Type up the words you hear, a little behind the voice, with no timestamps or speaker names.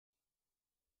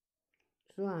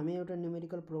So हामी एउटा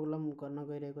numerical problem गर्न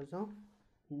गइरहेको छौं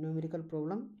न्युमेरिकल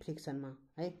प्रोब्लम फ्रिक्सनमा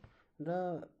है र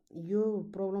यो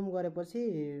प्रोब्लम गरेपछि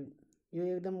यो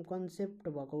एकदम कन्सेप्ट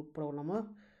भएको प्रोब्लम हो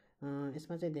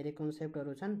यसमा चाहिँ धेरै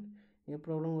कन्सेप्टहरु छन् यो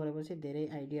प्रोब्लम गरेपछि धेरै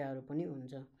आइडियाहरु पनि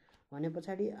हुन्छ भने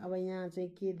पछाडी अब यहाँ चाहिँ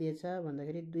के दिएछ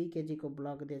भन्दाखेरि 2 केजी को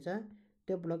ब्लक दिएछ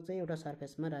त्यो ब्लक चाहिँ एउटा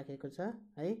सरफेसमा राखेको छ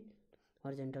है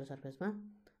हरिजन्टल सरफेसमा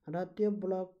र त्यो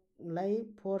ब्लकलाई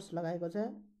फोर्स लगाएको छ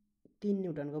 3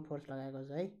 न्यूटन को फोर्स लगाएको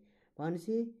छ है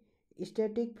भनेपछि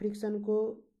स्टैटिक फ्रिक्सन को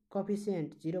कोएफिशिएन्ट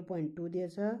 0.2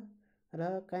 दिएछ र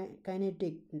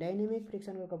काइनेटिक डायनामिक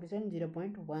फ्रिक्सन को कोएफिशिएन्ट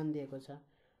 0.1 दिएको छ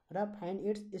र find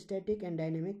it's static and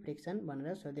dynamic friction भनेर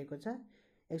सोधेको छ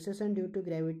acceleration due to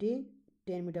gravity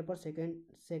 10 metre per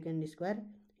second square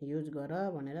use गर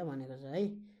भनेर भनेको छ है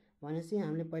भनेपछि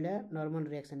हामीले पहिला नर्मल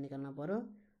रिएक्सन निकाल्न पर्यो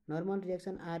normal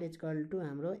reaction R equal to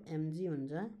हाम्रो mg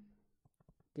हुन्छ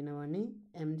किनभने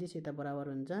mg सित बराबर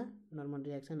हुन्छ नर्मल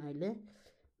रिएक्सन अहिले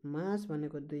मास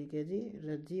भनेको 2 केजी र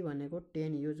g भनेको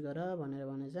 10 युज गर भनेर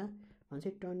भनेछ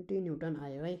भनेपछि 20 न्यूटन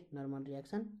आयो है नर्मल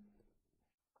रिएक्सन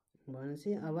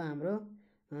भनेपछि अब हाम्रो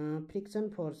फ्रिक्सन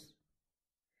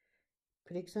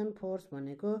फोर्स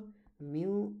भनेको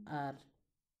म्यु r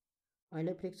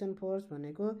अहिले फ्रिक्सन फोर्स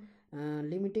भनेको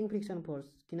लिमिटिङ फ्रिक्सन फोर्स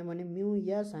किनभने म्यु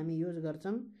s हामी युज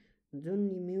गर्छौं जुन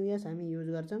म्यु s हामी युज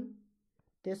गर्छौं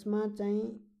त्यसमा चाहिँ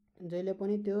जहिले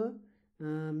पनि त्यो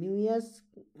म्यु s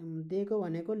दिएको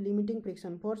भनेको लिमिटिङ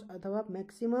फ्रिक्सन फोर्स अथवा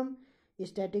म्याक्सिमम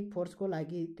स्ट्याटिक फोर्स को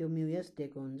लागि त्यो म्यु s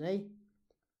दिएको हुन्छ है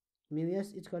म्यु s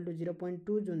इक्वल टु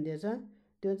 0.2 जुन दिएछ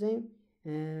त्यो चाहिँ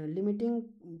लिमिटिङ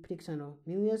फ्रिक्सन हो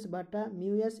म्यु s बाट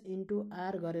म्यु s इन्टु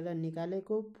r गरेर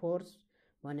निकालेको फोर्स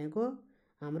भनेको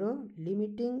हाम्रो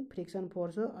लिमिटिङ फ्रिक्सन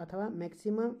फोर्स हो अथवा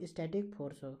म्याक्सिमम स्ट्याटिक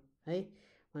फोर्स हो है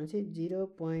भनेपछि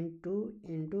 0.2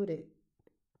 इन्टु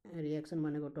रिएक्सन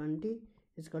भनेको 20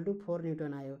 इक्वल टु 4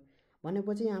 न्यूटन आयो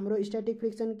भनेपछि हाम्रो स्ट्याटिक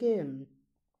फ्रिक्सन के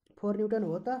 4 न्यूटन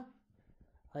हो त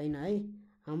हैन है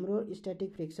हाम्रो स्ट्याटिक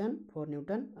फ्रिक्सन 4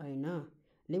 न्यूटन हैन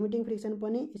लिमिटिङ फ्रिक्सन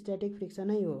पनि स्ट्याटिक फ्रिक्सन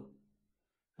नै हो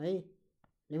है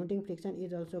limiting friction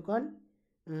is also called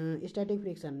static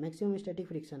friction maximum static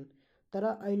friction तर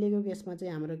अहिलेको केसमा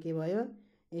चाहिँ हाम्रो के भयो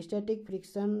स्ट्याटिक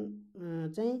फ्रिक्सन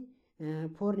चाहिँ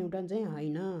 4 न्यूटन चाहिँ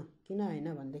हैन किन हैन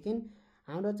भन्देखि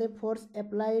हाम्रो चाहिँ फोर्स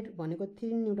एप्लाइड भनेको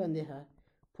 3 न्यूटन देखा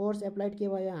फोर्स एप्लाइड के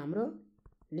भयो हाम्रो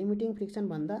लिमिटिङ फ्रिक्सन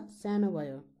भन्दा सानो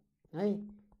भयो है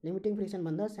लिमिटिङ फ्रिक्सन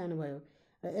भन्दा सानो भयो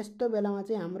र यस्तो बेलामा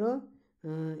चाहिँ हाम्रो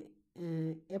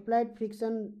एप्लाइड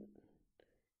फ्रिक्सन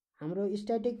हाम्रो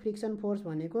स्ट्याटिक फ्रिक्सन फोर्स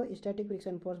भनेको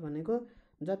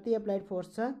जति एप्लाइड फोर्स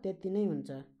छ त्यति नै हुन्छ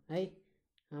है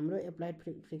हाम्रो एप्लाइड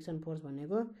फ्रिक्सन फोर्स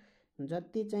भनेको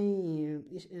जति चाहिँ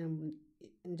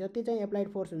एप्लाइड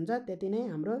फोर्स हुन्छ त्यति नै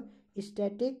हाम्रो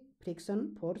स्ट्याटिक फ्रिक्सन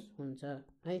फोर्स हुन्छ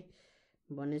है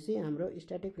भनेपछि हाम्रो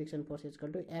static friction force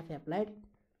equal to F applied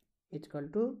equal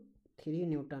to 3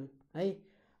 Newton है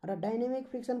र डायनामिक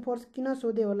फ्रिक्सन फोर्स किन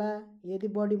सोधे होला यदि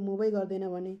बडी मुभै गर्दैन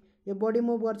भने यो बडी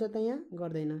मुभ गर्छ त यहाँ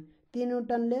गर्दैन 3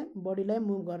 न्यूटनले बडीलाई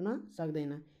मुभ गर्न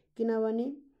सक्दैन किनभने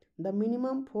the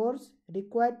minimum force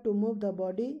required to move the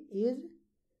body is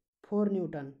 4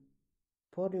 Newton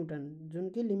जुन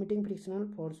कि लिमिटिङ फ्रिक्सनल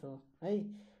फोर्स हो है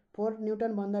 4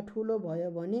 न्यूटन भन्दा ठूलो भयो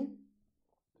भने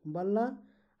बल्ल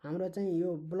हाम्रो चाहिँ यो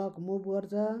ब्लक मुभ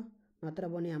गर्छ नत्र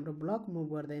भने हाम्रो ब्लक मुभ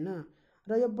गर्दैन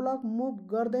र यो ब्लक मुभ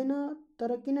गर्दैन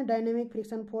तर किन डायनामिक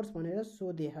फ्रिक्सन फोर्स भनेर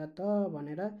सोधे त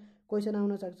भनेर क्वेशन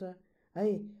आउन सक्छ है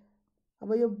अब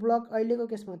यो ब्लक अहिलेको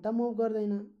केसमा त मुभ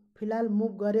गर्दैन फिलहाल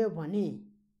मुभ गर्यो भने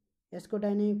यसको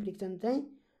डायनामिक फ्रिक्सन चाहिँ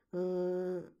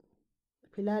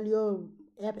फिलहाल यो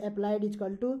F एप्लाइड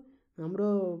इक्वल टु हाम्रो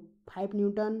 5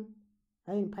 न्यूटन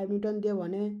है 5 न्यूटन दियो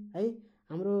भने है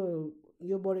हाम्रो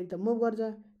यो बडी त मुभ गर्छ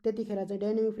त्यतिखेर चाहिँ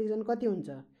डायनामिक फ्रिक्सन कति हुन्छ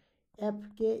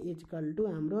Fk इक्वल टु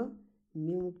हाम्रो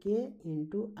म्यु k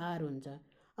इन्टु r हुन्छ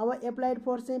अब एप्लाइड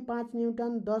फोर्स चाहिँ 5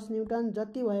 न्यूटन 10 न्यूटन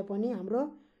जति भए पनि हाम्रो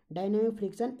डायनामिक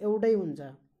फ्रिक्सन एउटै हुन्छ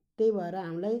त्यही भएर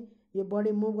हामीलाई यो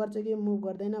बडी मुभ गर्छ कि मुभ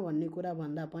गर्दैन भन्ने कुरा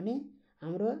भन्दा पनि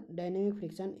हाम्रो डायनामिक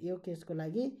फ्रिक्सन यो केसको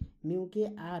लागि म्यु k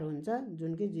r हुन्छ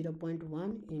जुन कि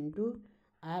 0.1 इन्टु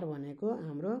r भनेको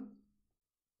हाम्रो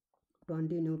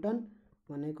 20 न्यूटन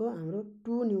भनेको हाम्रो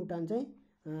 2 न्यूटन चाहिँ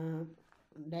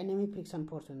डायनामिक फ्रिक्सन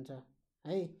फोर्स हुन्छ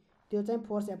है त्यो चाहिँ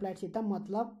फोर्स एप्लाइड सित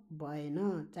मतलब भएन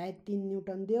चाहे 3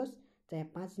 न्यूटन दियोस् चाहे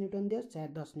 5 न्यूटन दियोस् चाहे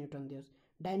 10 न्यूटन दियोस्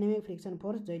डायनामिक फ्रिक्सन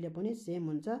फोर्स जहिले पनि सेम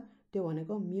हुन्छ त्यो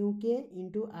भनेको म्यु k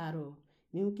इन्टु r हो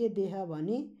म्यु k देहा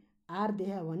भने r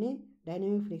देहा भने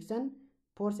डायनामिक फ्रिक्सन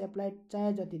फोर्स एप्लाइड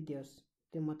चाहे जति दियोस्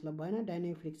त्यो मतलब भएन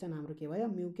डायनामिक फ्रिक्सन हाम्रो के भयो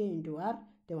म्यु k इन्टु r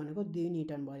त्यो भनेको 2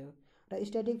 न्यूटन भयो र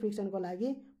स्ट्याटिक फ्रिक्सन को लागि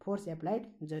फोर्स एप्लाइड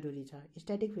जरुरी छ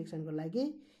स्ट्याटिक फ्रिक्सन को लागि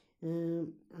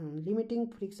लिमिटिङ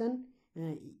फ्रिक्सन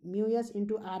म्युएस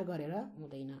इन्टु आर गरेर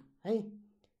हुँदैन है।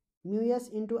 म्युएस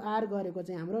इन्टु आर गरेको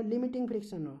चाहिँ हाम्रो लिमिटिङ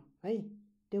फ्रिक्सन हो है,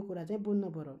 त्यो कुरा चाहिँ बुझ्नु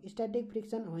पर्यो। स्ट्याटिक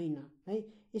फ्रिक्सन होइन है।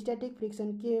 स्ट्याटिक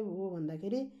फ्रिक्सन के हो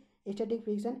भन्दाखेरि स्ट्याटिक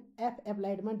फ्रिक्सन एफ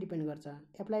एप्लाइडमा डिपेन्ड गर्छ,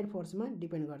 एप्लाइड फोर्समा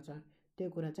डिपेन्ड गर्छ, त्यो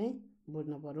कुरा चाहिँ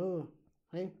बुझ्नु पर्यो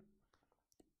है।